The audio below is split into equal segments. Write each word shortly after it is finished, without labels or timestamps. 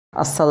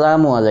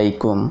আসসালামু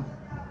আলাইকুম।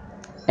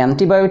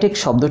 অ্যান্টিবায়োটিক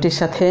শব্দটির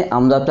সাথে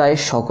আমরা প্রায়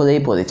সকলেই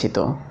পরিচিত।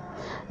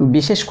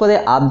 বিশেষ করে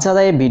আজ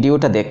যারা এই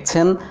ভিডিওটা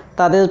দেখছেন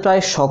তাদের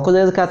প্রায়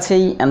সকলের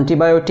কাছেই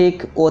অ্যান্টিবায়োটিক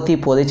অতি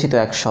পরিচিত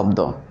এক শব্দ।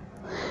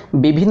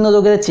 বিভিন্ন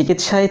রোগের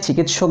চিকিৎসায়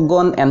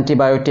চিকিৎসকগণ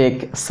অ্যান্টিবায়োটিক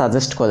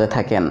সাজেস্ট করে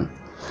থাকেন।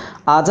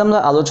 আজ আমরা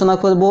আলোচনা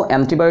করব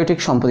অ্যান্টিবায়োটিক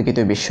সম্পর্কিত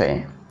বিষয়ে।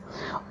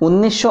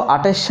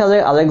 1928 সালে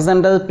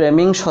আলেকজান্ডার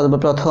ফ্লেমিং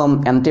সর্বপ্রথম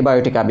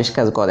অ্যান্টিবায়োটিক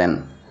আবিষ্কার করেন।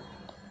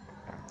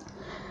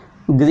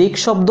 গ্রিক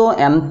শব্দ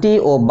অ্যান্টি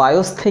ও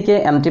বায়োস থেকে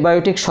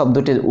অ্যান্টিবায়োটিক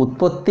শব্দটির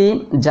উৎপত্তি,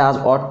 যার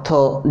অর্থ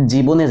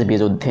জীবনের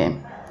বিরুদ্ধে।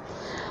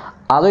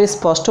 আরও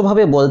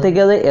স্পষ্টভাবে বলতে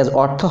গেলে এর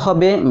অর্থ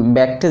হবে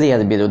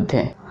ব্যাকটেরিয়ার বিরুদ্ধে।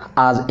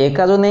 আর এ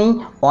কারণেই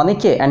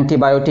অনেকে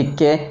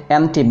অ্যান্টিবায়োটিককে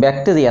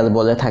অ্যান্টিব্যাকটেরিয়াল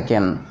বলে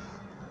থাকেন।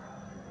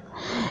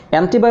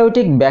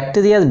 অ্যান্টিবায়োটিক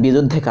ব্যাকটেরিয়ার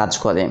বিরুদ্ধে কাজ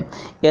করে।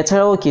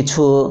 এছাড়াও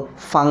কিছু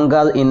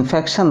ফাঙ্গাল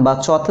ইনফেকশন বা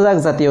ছত্রাক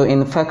জাতীয়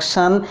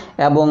ইনফেকশন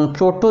এবং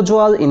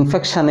প্রোটোজোয়াল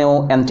ইনফেকশানেও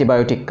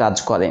অ্যান্টিবায়োটিক কাজ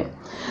করে,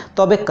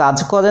 তবে কাজ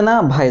করে না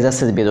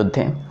ভাইরাসের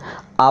বিরুদ্ধে।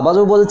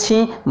 আবারও বলছি,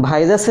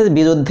 ভাইরাসের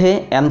বিরুদ্ধে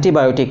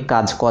অ্যান্টিবায়োটিক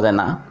কাজ করে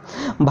না।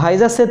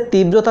 ভাইরাসের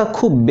তীব্রতা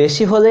খুব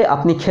বেশি হলে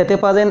আপনি খেতে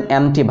পারেন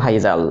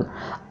অ্যান্টিভাইরাল,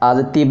 আর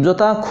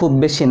তীব্রতা খুব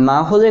বেশি না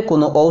হলে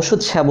কোনো ঔষধ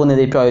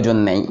সেবনেরই প্রয়োজন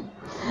নেই।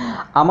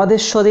 আমাদের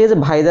শরীর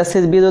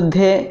ভাইরাসের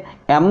বিরুদ্ধে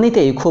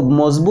এমনিতেই খুব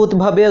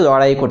মজবুতভাবে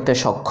লড়াই করতে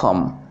সক্ষম।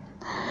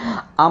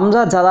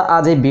 আমরা যারা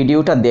আজ এই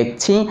ভিডিওটা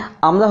দেখছি,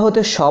 আমরা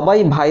হয়তো সবাই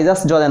ভাইরাস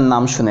জ্বরের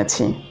নাম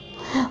শুনেছি।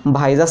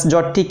 ভাইরাস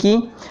জ্বরটি কি?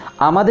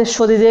 আমাদের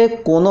শরীরে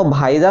কোনো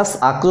ভাইরাস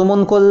আক্রমণ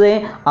করলে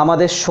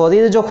আমাদের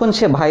শরীর যখন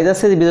সে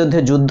ভাইরাসের বিরুদ্ধে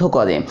যুদ্ধ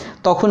করে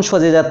তখন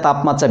শরীরের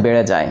তাপমাত্রা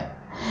বেড়ে যায়।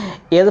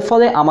 এর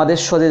ফলে আমাদের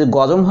শরীর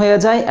গরম হয়ে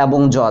যায় এবং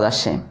জ্বর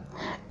আসে।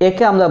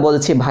 একে আমরা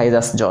বলছি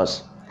ভাইরাস জ্বর।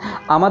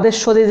 আমাদের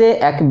শরীরে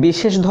এক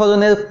বিশেষ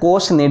ধরনের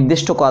কোষ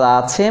নির্দিষ্ট করা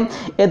আছে,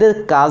 এদের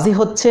কাজই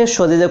হচ্ছে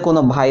শরীরে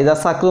কোনো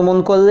ভাইরাস আক্রমণ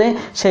করলে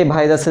সেই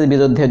ভাইরাসের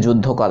বিরুদ্ধে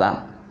যুদ্ধ করা।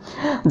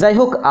 যাই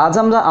হোক, আজ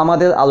আমরা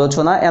আমাদের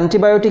আলোচনা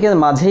অ্যান্টিবায়োটিকের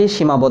মাঝেই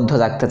সীমাবদ্ধ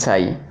রাখতে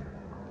চাই।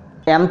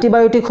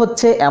 অ্যান্টিবায়োটিক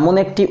হচ্ছে এমন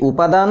একটি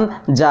উপাদান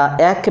যা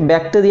এক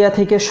ব্যাকটেরিয়া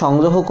থেকে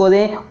সংগ্রহ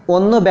করে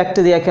অন্য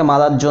ব্যাকটেরিয়াকে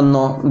মারার জন্য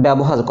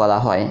ব্যবহার করা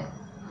হয়।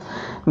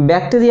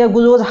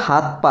 ব্যাকটেরিয়াগুলোর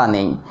হাত পা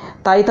নেই,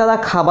 তাই তারা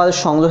খাবার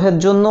সংগ্রহের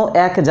জন্য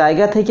এক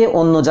জায়গা থেকে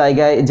অন্য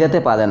জায়গায় যেতে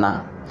পারে না।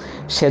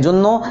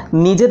 সেজন্য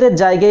নিজেদের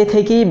জায়গায়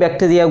থেকেই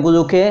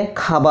ব্যাকটেরিয়াগুলোকে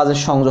খাবার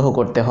সংগ্রহ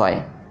করতে হয়।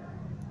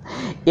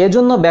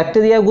 এজন্য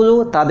ব্যাকটেরিয়াগুলো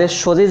তাদের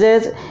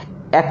শরীরের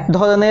এক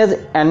ধরনের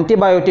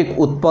অ্যান্টিবায়োটিক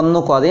উৎপন্ন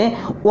করে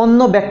অন্য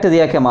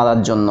ব্যাকটেরিয়াকে মারার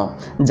জন্য,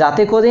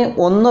 যাতে করে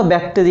অন্য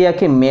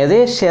ব্যাকটেরিয়াকে মেরে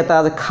সে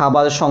তার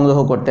খাবার সংগ্রহ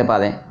করতে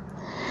পারে।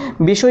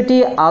 বিষয়টি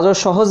আরও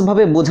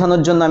সহজভাবে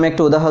বোঝানোর জন্য আমি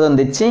একটা উদাহরণ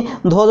দিচ্ছি।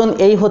 ধরুন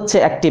এই হচ্ছে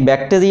একটি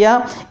ব্যাকটেরিয়া,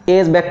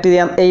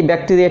 এই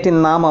ব্যাকটেরিয়াটির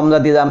নাম আমরা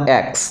দিলাম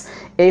এক্স।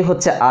 এই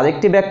হচ্ছে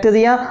আরেকটি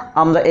ব্যাকটেরিয়া,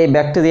 আমরা এই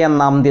ব্যাকটেরিয়ার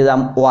নাম দিলাম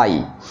ওয়াই।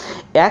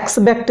 এক্স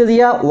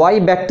ব্যাকটেরিয়া ওয়াই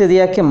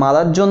ব্যাকটেরিয়াকে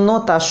মারার জন্য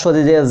তার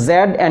শরীরে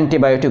জেড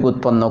অ্যান্টিবায়োটিক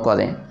উৎপন্ন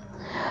করে।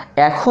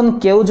 এখন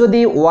কেউ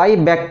যদি ওয়াই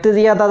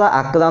ব্যাকটেরিয়া দ্বারা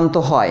আক্রান্ত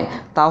হয়,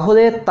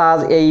 তাহলে তার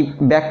এই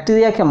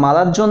ব্যাকটেরিয়াকে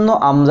মারার জন্য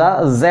আমরা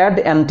জেড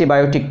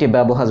অ্যান্টিবায়োটিকটি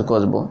ব্যবহার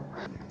করব।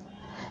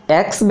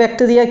 এক্স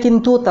ব্যাকটেরিয়া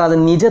কিন্তু তার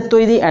নিজের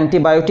তৈরি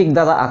অ্যান্টিবায়োটিক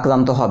দ্বারা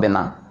আক্রান্ত হবে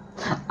না।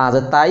 আর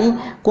তাই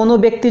কোনো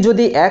ব্যক্তি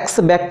যদি এক্স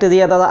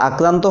ব্যাকটেরিয়া দ্বারা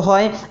আক্রান্ত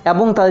হয়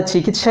এবং তার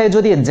চিকিৎসায়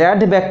যদি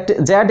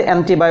জেড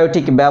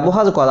অ্যান্টিবায়োটিক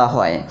ব্যবহার করা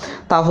হয়,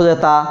 তাহলে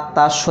তা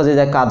তার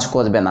শরীরে কাজ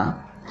করবে না।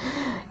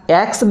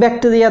 এক্স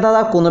ব্যাকটেরিয়া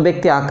দ্বারা কোনো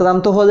ব্যক্তি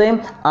আক্রান্ত হলে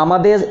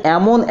আমাদের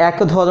এমন এক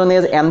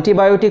ধরনের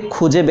অ্যান্টিবায়োটিক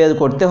খুঁজে বের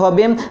করতে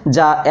হবে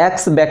যা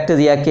এক্স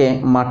ব্যাকটেরিয়াকে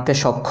মারতে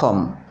সক্ষম।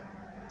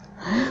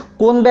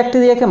 কোন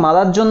ব্যাকটেরিয়াকে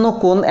মারার জন্য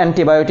কোন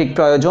অ্যান্টিবায়োটিক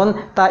প্রয়োজন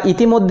তা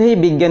ইতিমধ্যেই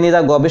বিজ্ঞানীরা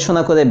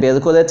গবেষণা করে বের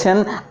করেছেন,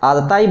 আর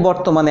তাই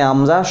বর্তমানে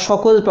আমরা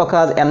সকল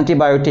প্রকার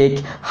অ্যান্টিবায়োটিক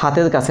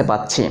হাতের কাছে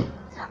পাচ্ছি।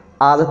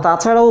 আর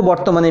তাছাড়াও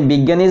বর্তমানে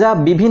বিজ্ঞানীরা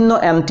বিভিন্ন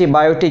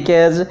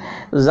অ্যান্টিবায়োটিকের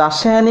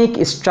রাসায়নিক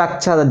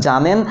স্ট্রাকচার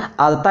জানেন,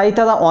 আর তাই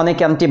তারা অনেক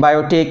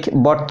অ্যান্টিবায়োটিক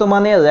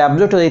বর্তমানে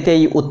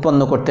ল্যাবরেটরিতেই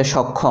উৎপন্ন করতে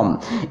সক্ষম।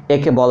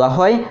 একে বলা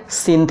হয়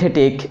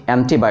সিনথেটিক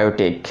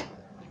অ্যান্টিবায়োটিক।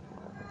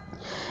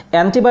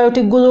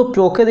 অ্যান্টিবায়োটিকগুলো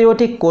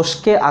প্রোক্যারিওটিক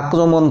কোষকে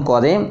আক্রমণ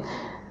করে।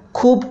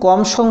 খুব কম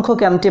সংখ্যক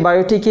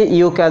অ্যান্টিবায়োটিকে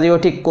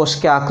ইউক্যারিওটিক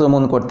কোষকে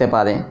আক্রমণ করতে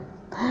পারে,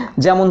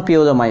 যেমন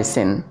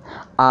পিউরোমাইসিন।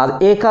 আর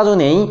এ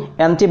কারণেই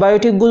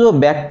অ্যান্টিবায়োটিকগুলো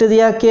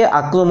ব্যাকটেরিয়াকে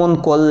আক্রমণ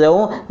করলেও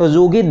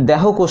রোগীর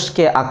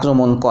দেহকোষকে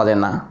আক্রমণ করে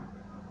না।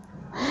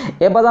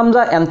 এবার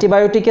আমরা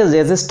অ্যান্টিবায়োটিকের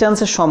রেজিস্ট্যান্স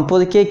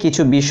সম্পর্কে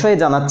কিছু বিষয়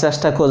জানার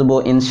চেষ্টা করব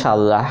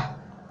ইনশাআল্লাহ।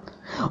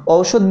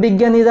 ঔষধ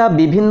বিজ্ঞানীরা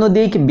বিভিন্ন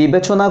দিক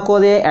বিবেচনা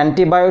করে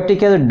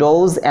অ্যান্টিবায়োটিকের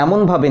ডোজ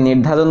এমনভাবে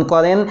নির্ধারণ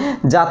করেন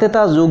যাতে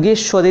তা রোগীর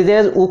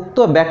শরীরের উক্ত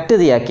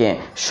ব্যাকটেরিয়াকে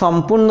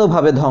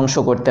সম্পূর্ণভাবে ধ্বংস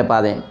করতে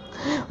পারে।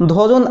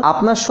 ধরুন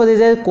আপনার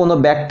শরীরের কোনো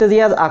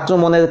ব্যাকটেরিয়ার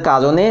আক্রমণের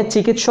কারণে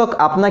চিকিৎসক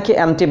আপনাকে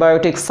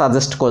অ্যান্টিবায়োটিক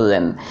সাজেস্ট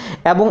করলেন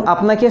এবং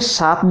আপনাকে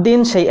 7 দিন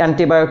সেই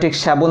অ্যান্টিবায়োটিক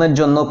সেবনের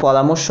জন্য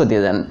পরামর্শ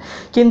দিলেন,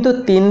 কিন্তু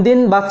 3 দিন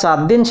বা 4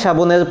 দিন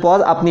সেবনের পর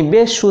আপনি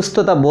বেশ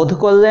সুস্থতা বোধ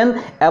করলেন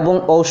এবং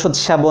ঔষধ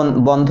সেবন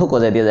বন্ধ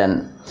করে দিলেন।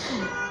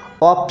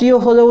 অপ্রিয়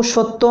হলেও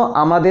সত্য,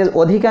 আমাদের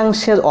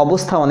অধিকাংশের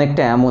অবস্থা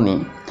অনেকটা এমনই।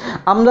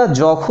 আমরা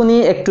যখনই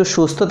একটু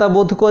সুস্থতা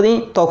বোধ করি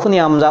তখনই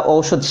আমরা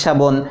ঔষধ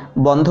সেবন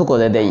বন্ধ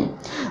করে দেই।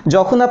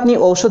 যখন আপনি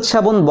ঔষধ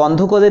সেবন বন্ধ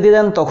করে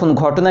দিলেন তখন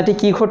ঘটনাটি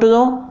কী ঘটল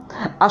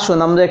আসুন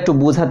আমরা একটু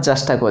বোঝার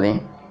চেষ্টা করি।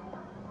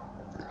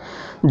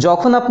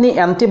 যখন আপনি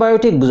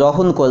অ্যান্টিবায়োটিক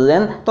গ্রহণ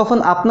করলেন তখন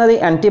আপনার এই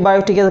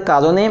অ্যান্টিবায়োটিকের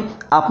কারণে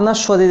আপনার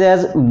শরীরের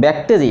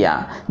ব্যাকটেরিয়া,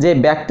 যে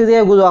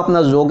ব্যাকটেরিয়াগুলো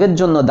আপনার রোগের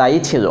জন্য দায়ী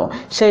ছিল,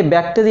 সেই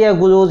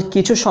ব্যাকটেরিয়াগুলোর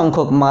কিছু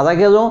সংখ্যক মারা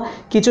গেল,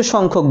 কিছু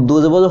সংখ্যক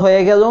দুর্বল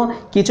হয়ে গেল,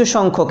 কিছু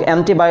সংখ্যক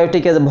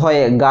অ্যান্টিবায়োটিকের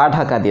ভয়ে গা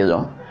ঢাকা দিল।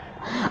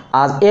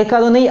 আর এ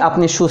কারণেই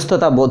আপনি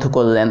সুস্থতা বোধ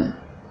করলেন।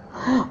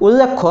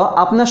 উল্লেখ্য,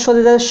 আপনার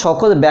শরীরের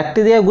সকল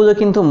ব্যাকটেরিয়াগুলো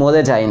কিন্তু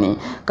মরে যায়নি,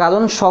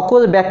 কারণ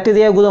সকল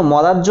ব্যাকটেরিয়াগুলো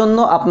মরার জন্য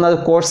আপনার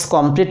কোর্স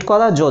কমপ্লিট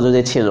করা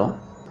জরুরি ছিল।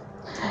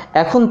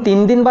 এখন 3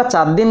 দিন বা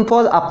 4 দিন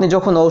পর আপনি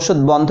যখন ঔষধ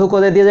বন্ধ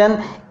করে দিলেন,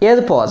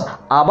 এরপর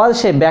আবার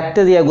সেই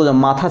ব্যাকটেরিয়াগুলো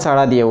মাথা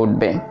চাড়া দিয়ে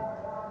উঠবে।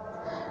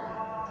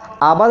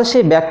 আবার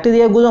সেই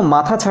ব্যাকটেরিয়াগুলো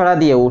মাথা ছাড়া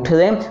দিয়ে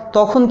উঠলে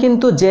তখন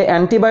কিন্তু যে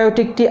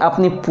অ্যান্টিবায়োটিকটি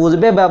আপনি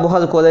পূর্বে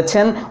ব্যবহার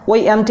করেছেন ওই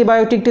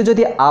অ্যান্টিবায়োটিকটি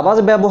যদি আবার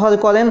ব্যবহার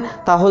করেন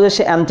তাহলে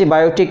সে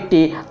অ্যান্টিবায়োটিকটি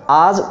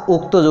আজ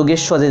উক্ত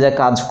রোগীর শরীরে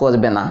কাজ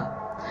করবে না।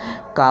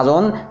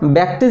 কারণ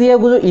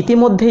ব্যাকটেরিয়াগুলো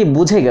ইতিমধ্যেই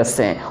বুঝে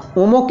গেছে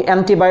অমুক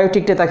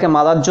অ্যান্টিবায়োটিকটি তাকে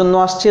মারার জন্য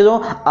আসছিল,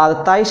 আর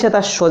তাই সে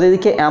তার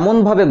শরীরকে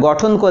এমনভাবে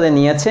গঠন করে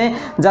নিয়েছে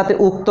যাতে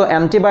উক্ত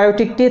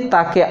অ্যান্টিবায়োটিকটি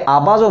তাকে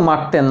আবারও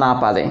মারতে না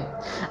পারে।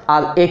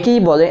 আর একেই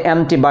বলে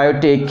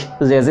অ্যান্টিবায়োটিক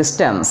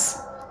রেজিস্ট্যান্স।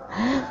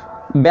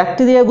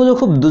 ব্যাকটেরিয়াগুলো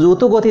খুব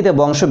দ্রুত গতিতে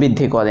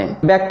বংশবৃদ্ধি করে।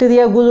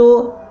 ব্যাকটেরিয়াগুলো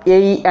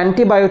এই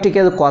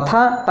অ্যান্টিবায়োটিকের কথা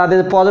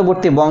তাদের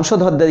পরবর্তী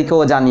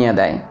বংশধরদেরকেও জানিয়ে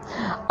দেয়,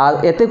 আর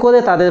এতে করে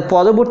তাদের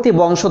পরবর্তী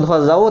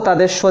বংশধররাও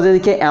তাদের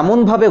শরীরকে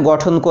এমনভাবে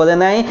গঠন করে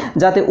নেয়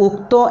যাতে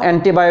উক্ত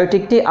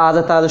অ্যান্টিবায়োটিকটি আর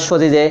তার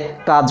শরীরে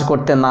কাজ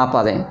করতে না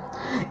পারে।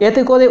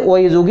 এতে করে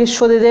ওই রোগীর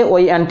শরীরে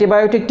ওই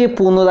অ্যান্টিবায়োটিকটি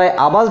পুনরায়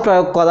আবার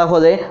প্রয়োগ করা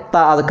হলে তা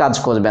আর কাজ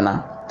করবে না।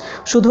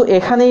 শুধু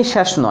এখানেই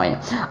শেষ নয়,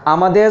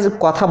 আমাদের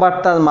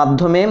কথাবার্তার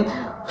মাধ্যমে,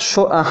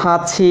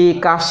 হাঁচি,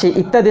 কাশি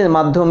ইত্যাদির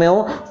মাধ্যমেও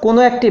কোনো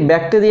একটি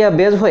ব্যাকটেরিয়া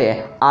বের হয়ে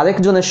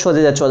আরেকজনের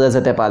শরীরে চলে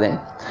যেতে পারে।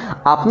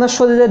 আপনার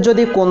শরীরে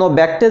যদি কোনো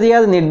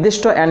ব্যাকটেরিয়ার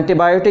নির্দিষ্ট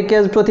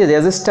অ্যান্টিবায়োটিকের প্রতি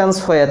রেজিস্ট্যান্স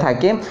হয়ে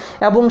থাকে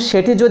এবং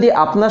সেটি যদি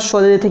আপনার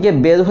শরীর থেকে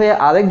বের হয়ে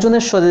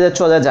আরেকজনের শরীরে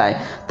চলে যায়,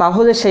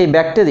 তাহলে সেই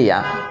ব্যাকটেরিয়া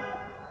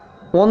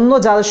অন্য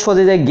যার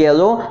শরীরে গেল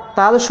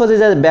তার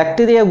শরীরের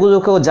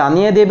ব্যাকটেরিয়াগুলোকেও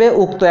জানিয়ে দেবে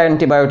উক্ত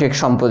অ্যান্টিবায়োটিক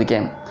সম্পর্কে,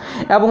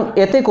 এবং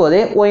এতে করে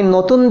ওই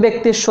নতুন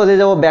ব্যক্তির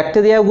শরীরেও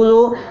ব্যাকটেরিয়াগুলো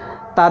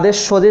তাদের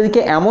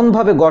শরীরকে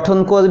এমনভাবে গঠন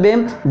করবে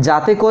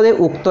যাতে করে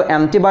উক্ত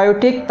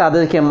অ্যান্টিবায়োটিক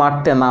তাদেরকে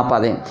মারতে না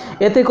পারে।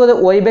 এতে করে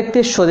ওই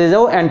ব্যক্তির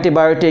শরীরেও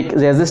অ্যান্টিবায়োটিক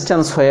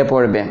রেজিস্ট্যান্স হয়ে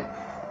পড়বে।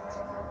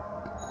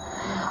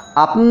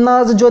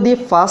 আপনার যদি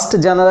ফার্স্ট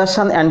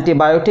জেনারেশন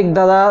অ্যান্টিবায়োটিক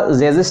দ্বারা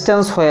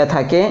রেজিস্ট্যান্স হয়ে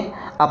থাকে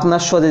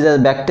আপনার শরীরের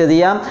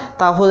ব্যাকটেরিয়া,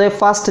 তাহলে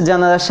ফার্স্ট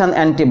জেনারেশন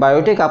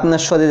অ্যান্টিবায়োটিক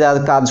আপনার শরীরে আর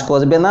কাজ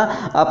করবে না।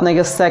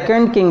 আপনাকে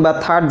সেকেন্ড কিংবা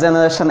থার্ড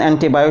জেনারেশন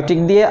অ্যান্টিবায়োটিক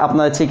দিয়ে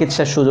আপনার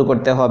চিকিৎসা শুরু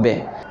করতে হবে।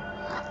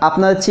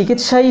 আপনার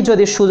চিকিৎসাই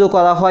যদি শুরু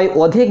করা হয়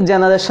অধিক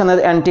জেনারেশনের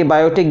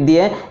অ্যান্টিবায়োটিক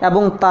দিয়ে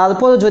এবং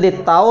তারপর যদি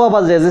তাও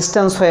আবার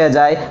রেজিস্ট্যান্স হয়ে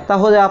যায়,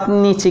 তাহলে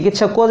আপনি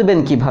চিকিৎসা করবেন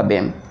কিভাবে?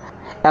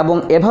 এবং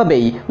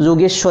এভাবেই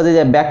রোগীর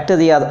শরীরে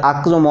ব্যাকটেরিয়ার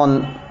আক্রমণ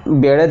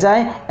বেড়ে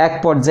যায়, এক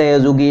পর্যায়ে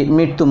রোগী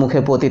মৃত্যুমুখে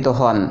পতিত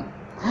হন।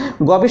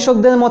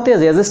 গবেষকদের মতে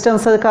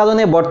রেজিস্ট্যান্সের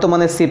কারণে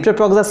বর্তমানে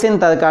সিপ্রেপ্রক্সাসিন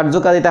তার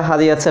কার্যকারিতা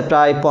হারিয়েছে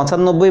প্রায়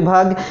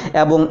 95%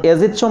 এবং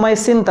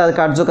এজিথ্রোমাইসিন তার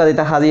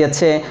কার্যকারিতা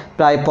হারিয়েছে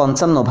প্রায়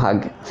 55%।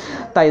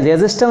 তাই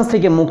রেজিস্ট্যান্স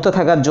থেকে মুক্ত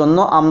থাকার জন্য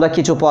আমরা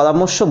কিছু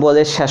পরামর্শ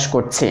বলে শেষ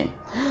করছি।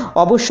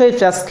 অবশ্যই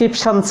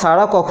প্রেসক্রিপশন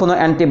ছাড়া কখনো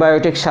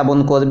অ্যান্টিবায়োটিক সেবন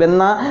করবেন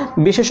না।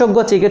 বিশেষজ্ঞ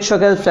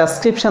চিকিৎসকের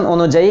প্রেসক্রিপশন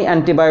অনুযায়ী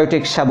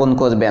অ্যান্টিবায়োটিক সেবন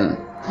করবেন।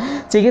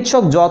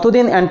 চিকিৎসক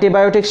যতদিন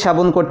অ্যান্টিবায়োটিক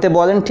সেবন করতে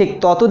বলেন ঠিক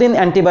ততদিন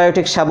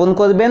অ্যান্টিবায়োটিক সেবন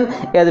করবেন,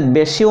 এর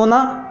বেশিও না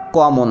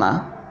কমও না।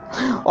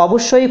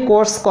 অবশ্যই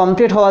কোর্স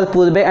কমপ্লিট হওয়ার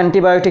পূর্বে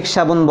অ্যান্টিবায়োটিক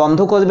সেবন বন্ধ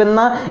করবেন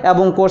না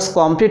এবং কোর্স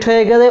কমপ্লিট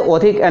হয়ে গেলে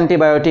অধিক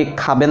অ্যান্টিবায়োটিক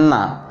খাবেন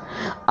না।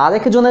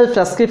 আরেকজনের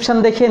প্রেসক্রিপশন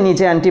দেখে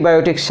নিজে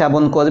অ্যান্টিবায়োটিক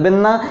সেবন করবেন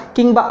না,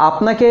 কিংবা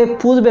আপনাকে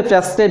পূর্বে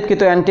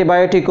প্রেসক্রাইবকৃত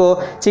অ্যান্টিবায়োটিকও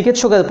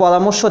চিকিৎসকের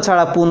পরামর্শ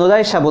ছাড়া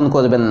পুনরায় সেবন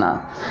করবেন না।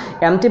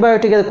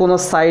 অ্যান্টিবায়োটিকের কোনো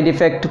সাইড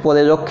ইফেক্ট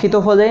পরিলক্ষিত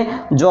হলে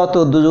যত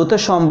দ্রুত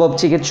সম্ভব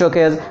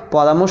চিকিৎসকের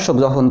পরামর্শ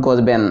গ্রহণ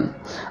করবেন।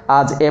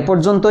 আজ এ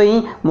পর্যন্তই।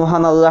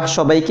 মহান আল্লাহ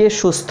সবাইকে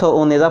সুস্থ ও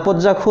নিরাপদ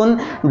রাখুন।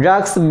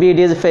 ড্রাগস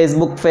বিডির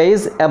ফেসবুক পেজ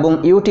এবং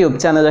ইউটিউব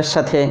চ্যানেলের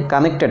সাথে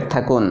কানেক্টেড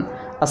থাকুন।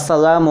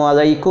 আসসালামু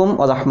আলাইকুম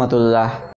ওয়া রাহমাতুল্লাহ।